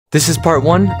This is part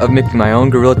 1 of making my own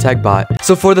Gorilla Tag bot.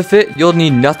 So for the fit, you'll need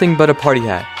nothing but a party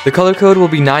hat. The color code will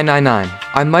be 999.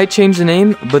 I might change the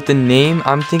name, but the name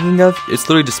I'm thinking of, it's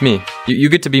literally just me. You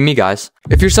get to be me, guys.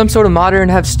 If you're some sort of modder and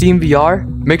have Steam VR,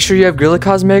 make sure you have Gorilla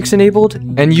Cosmetics enabled,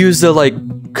 and use the,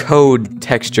 code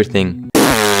texture thing.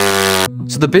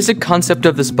 So the basic concept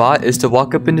of this bot is to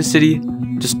walk up into city,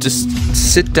 just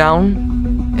sit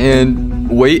down, and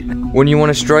wait. When you want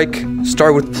to strike,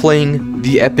 start with playing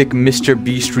the epic Mr.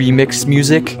 Beast remix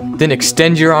music, then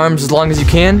extend your arms as long as you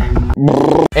can,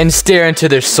 and stare into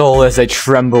their soul as they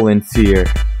tremble in fear.